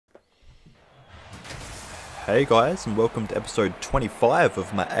Hey guys, and welcome to episode 25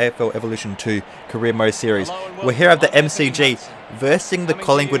 of my AFL Evolution 2 Career Mode series. We're here at the MCG versing the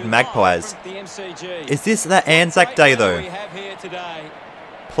Collingwood Magpies. Is this the ANZAC day though?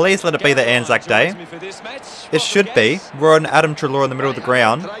 Please let it be the ANZAC day. It should be. We're on Adam Treloar in the middle of the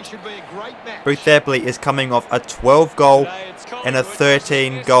ground. Boothebly is coming off a 12 goal and a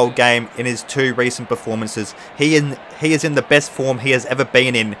 13 goal game in his two recent performances. He is in the best form he has ever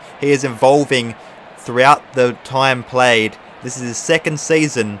been in. He is evolving throughout the time played. This is his second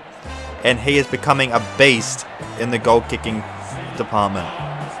season and he is becoming a beast in the goal kicking department.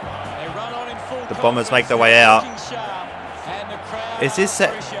 The Bombers make their way out. Is this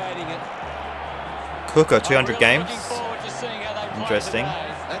Cooker 200 games? Interesting.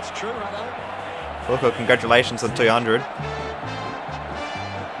 Cooker, congratulations on 200.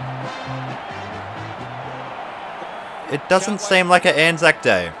 It doesn't seem like an ANZAC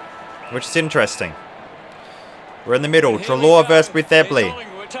day, which is interesting. We're in the middle. Treloar versus Boothebly.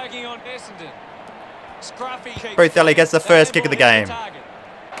 Boothebly gets the first kick of the game.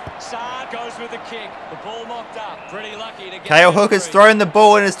 Cale Hooker's thrown the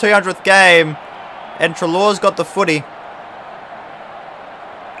ball in his 200th game. And Treloar's got the footy.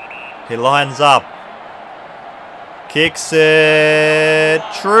 He lines up. Kicks it.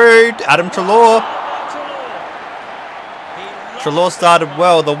 True. Adam Treloar. Treloar started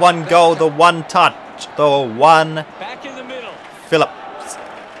well. The one goal, the one touch. The one. Phillips.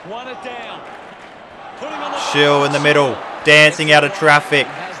 Shill in the middle. Dancing out of traffic.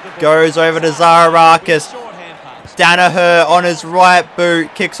 Goes over to Zaharakis. Danaher on his right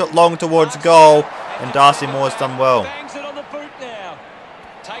boot. Kicks it long towards goal. And Darcy Moore's done well.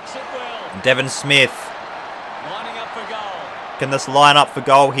 And Devon Smith. Can this line up for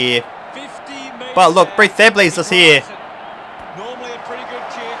goal here? But look, Boothebly's just here.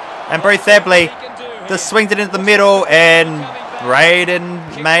 And Boothebly just swings it into the middle, and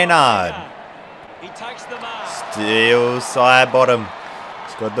Braden Maynard steals side bottom.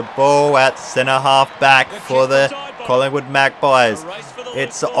 He's got the ball at centre half back for the Collingwood Magpies.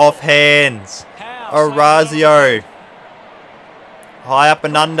 It's off hands. Orazio. High up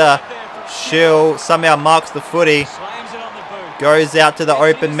and under. Shill somehow marks the footy. Goes out to the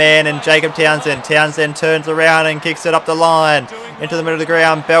open man and Jacob Townsend. Townsend turns around and kicks it up the line. Into the middle of the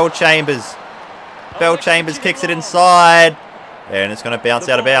ground. Bell Chambers. Bell Chambers kicks it inside. And it's going to bounce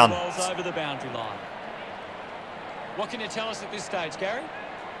out of bounds. What can you tell us at this stage, Gary?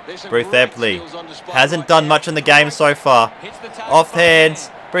 Boothebly hasn't done much in the game so far. Off hands.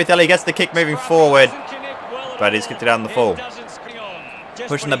 Boothebly gets the kick moving forward. But he's kicked it out in the full.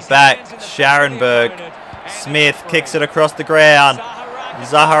 Pushing the back. Scharenberg. Smith kicks it across the ground.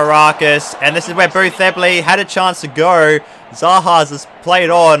 Zaharakis. And this is where Boothebly had a chance to go. Zaha's has played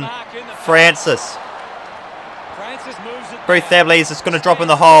on. Francis. Boothebly's just going to drop in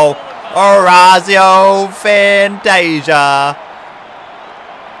the hole. Orazio Fantasia.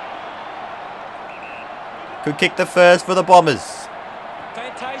 Could kick the first for the Bombers.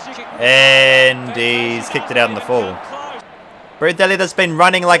 And he's kicked it out in the full. Boothebly that's been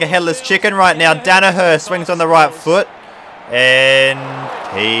running like a headless chicken right now. Danaher swings on the right foot. And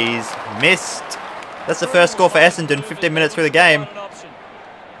he's missed. That's the first score for Essendon, 15 minutes through the game.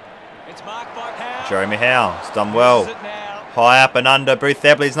 Jeremy Howe's done well. High up and under.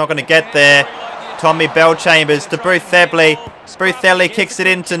 Boothebly's not going to get there. Tommy Bell Chambers to Boothebly. Boothebly kicks it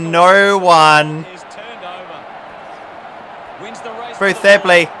into no one.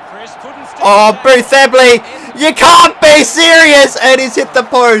 Boothebly. Oh, Boothebly! You can't be serious! And he's hit the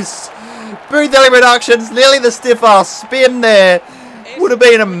post. Boothebly Productions, nearly the stiff ass spin there. Would have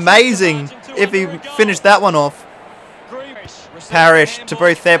been amazing if he finished that one off. Parrish to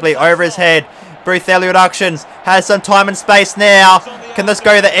Boothebly over his head. Boothebly Productions has some time and space now. Can this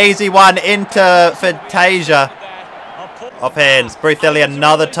go the easy one into Fantasia? Off hands. Boothebly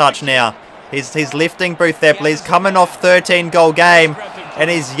another touch now. He's lifting Boothebly. He's coming off 13 goal game and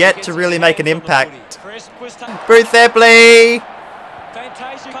he's yet to really make an impact. Boothebly!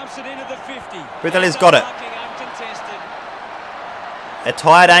 Boothebly's got it. A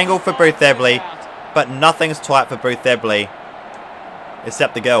tight angle for Boothebly, but nothing's tight for Boothebly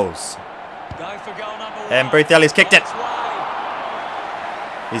except the goals. And Boothebly's kicked it.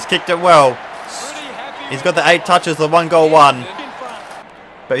 He's kicked it well. He's got the 8 touches, the 1 goal one.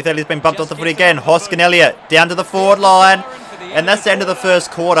 Boothebly's been bumped off the foot again. Hoskin Elliott down to the forward line. And that's the end of the first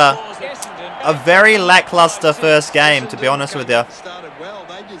quarter. A very lackluster first game, to be honest with you.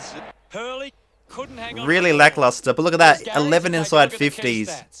 Really lackluster, but look at that. 11 inside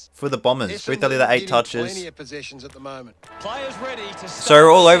 50s for the Bombers. Boothebly the 8 touches. So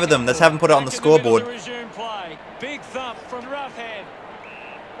we're all over them. They just haven't put it on the scoreboard. Big thump from Roughhead.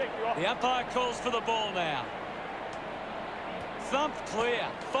 The umpire calls for the ball now. Thump clear.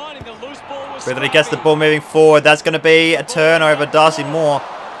 Finding the loose ball was Boothebly gets the ball moving forward. That's going to be a turnover. Darcy Moore.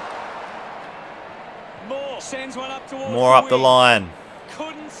 Sends one up towards Moore up the line.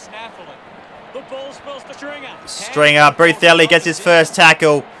 Couldn't snaffle it. The ball spills to Stringer. Stringer. Boothebly gets his first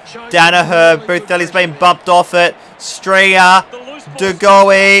tackle. Danaher. Boothebly's been bumped off it. Stringer.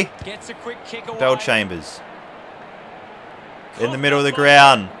 Wowee. Bell Chambers. In the middle of the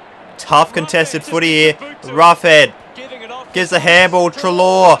ground. Tough contested footy here. Roughhead. Gives the handball.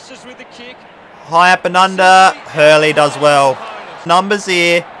 Trelaw. High up and under. Hurley does well. Numbers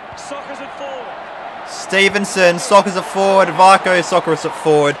here. Stevenson. Soccer's at forward. Varco. Soccer's at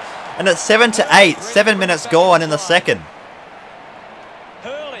forward. And it's 7-8. 7 minutes gone in the second.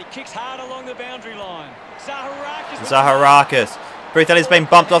 Hurley kicks hard along the boundary line. Zaharakis. Boothebly's been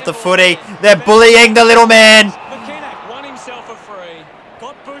bumped off the footy. They're bullying the little man. McKenna won himself a free.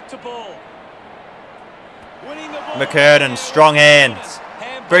 Got boot to ball. Winning the ball. McCurden, strong hands.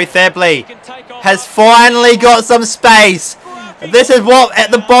 Boothebly has finally got some space. This is what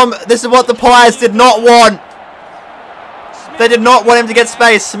the Pies did not want. They did not want him to get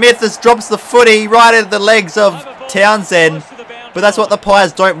space. Smith just drops the footy right into the legs of Townsend. But that's what the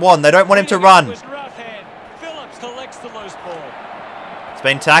Pies don't want. They don't want him to run. It's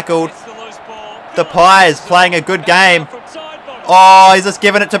been tackled. The Pies playing a good game. Oh, he's just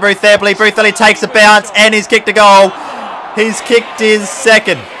given it to Boothebly. Boothebly takes a bounce and he's kicked a goal. He's kicked his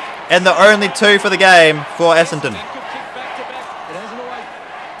second. And the only 2 for the game for Essendon.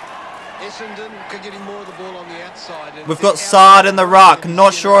 We've got Sard in the ruck.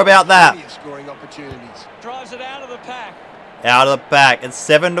 Not sure about that. Drives it out of the pack. Out of the pack. It's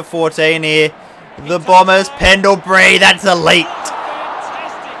 7-14 here. The Bombers. Pendlebury. That's elite.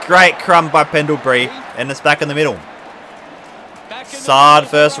 Great crumb by Pendlebury. And it's back in the middle. Sard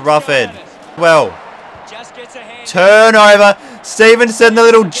versus Roughhead. Well. Turnover. Stevenson, the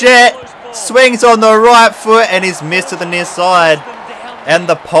little jet. Swings on the right foot and he's missed to the near side. And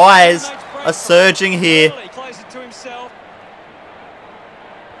the Pies are surging here.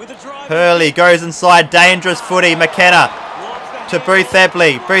 Hurley goes inside. Dangerous footy. McKenna to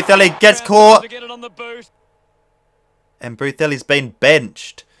Boothebly. Boothebly gets caught. And Boothebly's been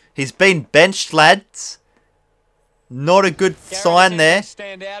benched. He's been benched, lads. Not a good sign there.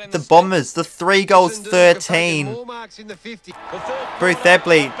 The Bombers, the 3 goals, 13.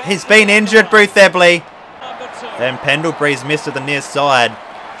 Boothebly, he's been injured, Boothebly. And Pendlebury's missed at the near side.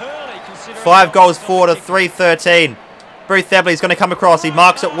 5 goals, 4 to 3-13. Boothebly's going to come across. He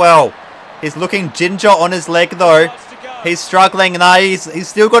marks it well. He's looking ginger on his leg, though. He's struggling. No, he's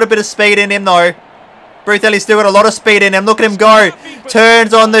still got a bit of speed in him, though. Boothebly's still got a lot of speed in him. Look at him go.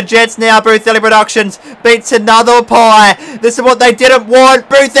 Turns on the Jets now. Boothebly Productions beats another Pie. This is what they didn't want.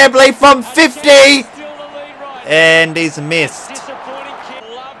 Boothebly from 50. And he's missed.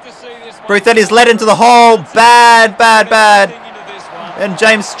 Boothebly's led into the hole. Bad, bad, bad. And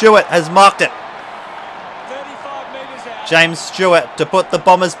James Stewart has marked it. James Stewart to put the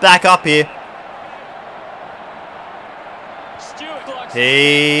Bombers back up here.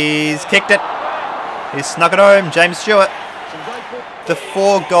 He's kicked it. He's snuck it home. James Stewart. The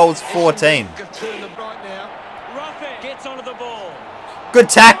 4 goals, 14. Good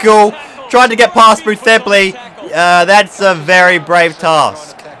tackle. Tried to get past Boothebly. That's a very brave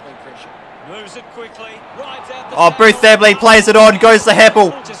task. Oh, Boothebly plays it on. Goes to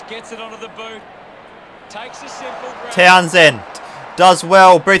Heppel. Townsend does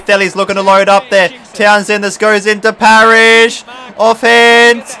well. Boothebly's looking to load up there. Townsend, this goes into Parrish.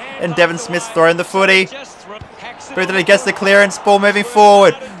 Offhand. And Devon Smith's throwing the footy. Boothebly gets the clearance. Ball moving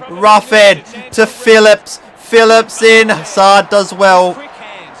forward. Roughhead to Phillips. Phillips in. Sard does well.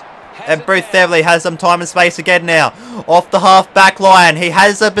 And Boothebly has some time and space again now. Off the half back line. He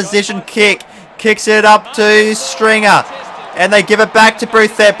has a position kick. Kicks it up to Stringer. And they give it back to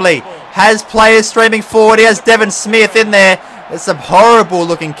Boothebly. Has players streaming forward. He has Devon Smith in there. It's a horrible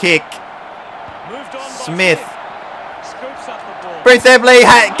looking kick. Smith. Boothebly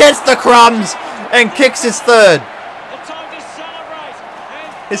gets the crumbs and kicks his 3rd.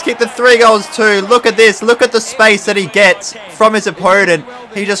 He's kicked the 3 goals too. Look at this. Look at the space that he gets from his opponent.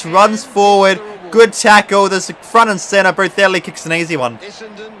 He just runs forward. Good tackle. There's front and centre. Boothebly kicks an easy one.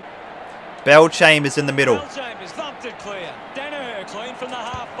 Bell Chambers in the middle.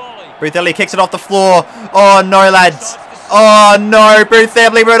 Boothebly kicks it off the floor. Oh no, lads. Oh no,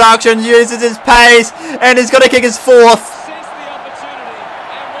 Boothebly Productions uses his pace and he's going to kick his fourth.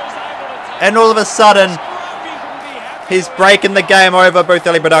 And all of a sudden, he's breaking the game over,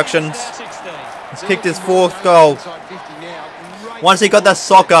 Boothebly Productions. He's kicked his fourth goal. Once he got the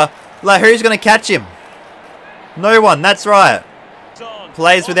soccer, like who's going to catch him? No one, that's right.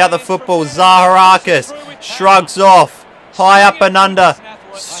 Plays without the football. Zaharakis shrugs off. High up and under.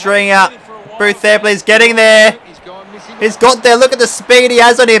 String out. Boothebly's getting there. He's got there. Look at the speed he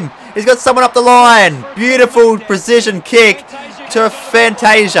has on him. He's got someone up the line. Beautiful precision kick to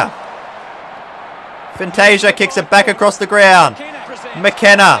Fantasia. Fantasia kicks it back across the ground.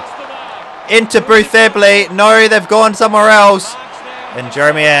 McKenna into Boothebly. No, they've gone somewhere else. And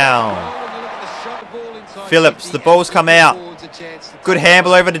Jeremy Al. Phillips, the ball's come out. Good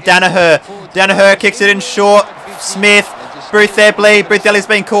handle over to Danaher. Danaher kicks it in short. Smith, Boothebly. Boothebly's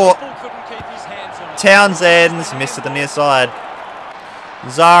been caught. Townsend's missed at the near side.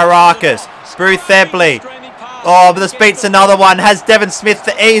 Zaharakis, Boothebly. Oh, but this beats another one. Has Devon Smith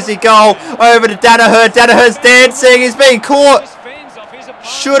the easy goal. Over to Danaher. Danaher's dancing. He's been caught.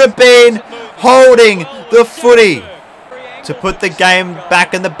 Should have been holding the footy to put the game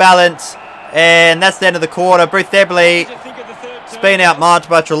back in the balance. And that's the end of the quarter. Boothebly has been outmarched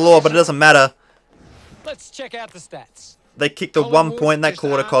by Trelaw, but it doesn't matter. Let's check out the stats. They kicked the 1 point in that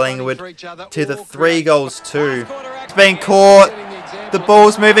quarter, Collingwood, to the 3 goals 2. It's been caught. The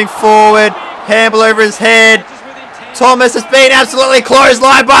ball's moving forward. Handle over his head. Thomas has been absolutely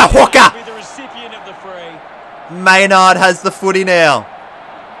clotheslined by Hooker. Maynard has the footy now.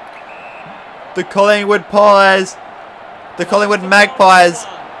 The Collingwood Pies. The Collingwood Magpies.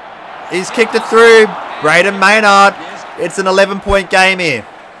 He's kicked it through. Braden Maynard. It's an 11-point game here.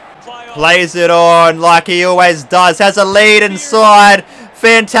 Plays it on like he always does. Has a lead inside.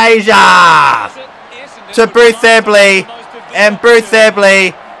 Fantasia to Boothebly. And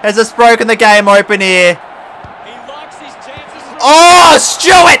Boothebly has just broken the game open here. Oh,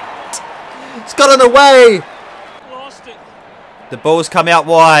 Stewart! It's got it away. The ball's come out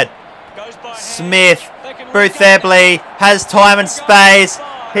wide. Smith. Boothebly has time and space.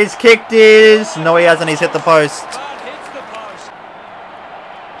 He's kicked his. No, he hasn't. He's hit the post.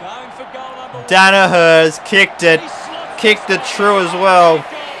 Danaher's kicked it. Kicked it true as well.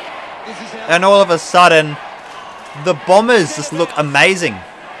 And all of a sudden, the Bombers just look amazing.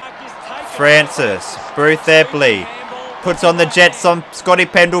 Francis. Boothebly puts on the Jets on Scotty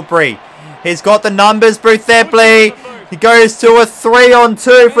Pendlebury. He's got the numbers. Boothebly. He goes to a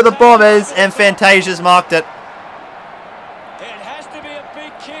 3-on-2 for the Bombers. And Fantasia's marked it.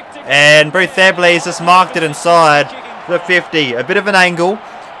 And Boothebly's just marked it inside the 50. A bit of an angle,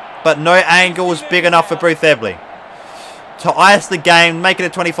 but no angle was big enough for Boothebly to ice the game, make it a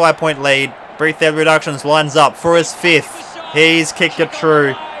 25-point lead. Boothebly Productions lines up for his 5th. He's kicked it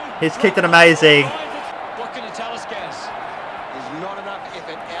true. He's kicked it amazing.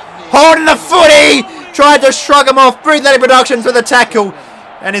 Holding the footy! Tried to shrug him off. Boothebly Productions with a tackle.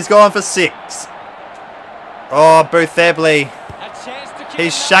 And he's gone for 6. Oh, Boothebly.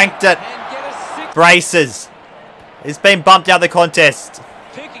 He's shanked it. Braces. He's been bumped out of the contest.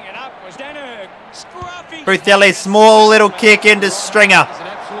 Boothebly, small little kick into Stringer.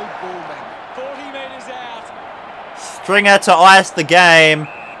 Stringer to ice the game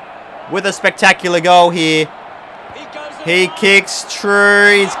with a spectacular goal here. He kicks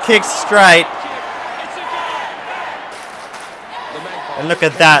true. He's kicked straight. And look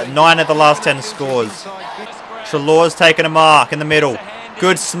at that. 9 of the last 10 scores. Trelaw's taken a mark in the middle.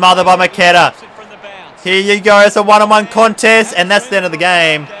 Good smother by McKenna. Here you go. It's a one-on-one contest. And that's the end of the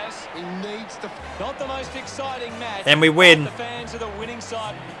game. And we win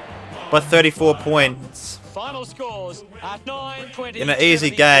by 34 points. In an easy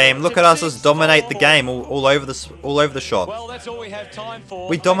game. Look at us just dominate the game all over the shop.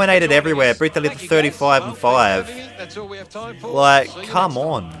 We dominated everywhere. Boothebly 35-5. Like, come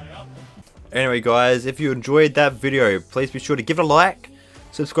on. Anyway, guys, if you enjoyed that video, please be sure to give it a like.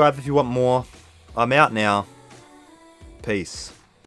 Subscribe if you want more. I'm out now. Peace.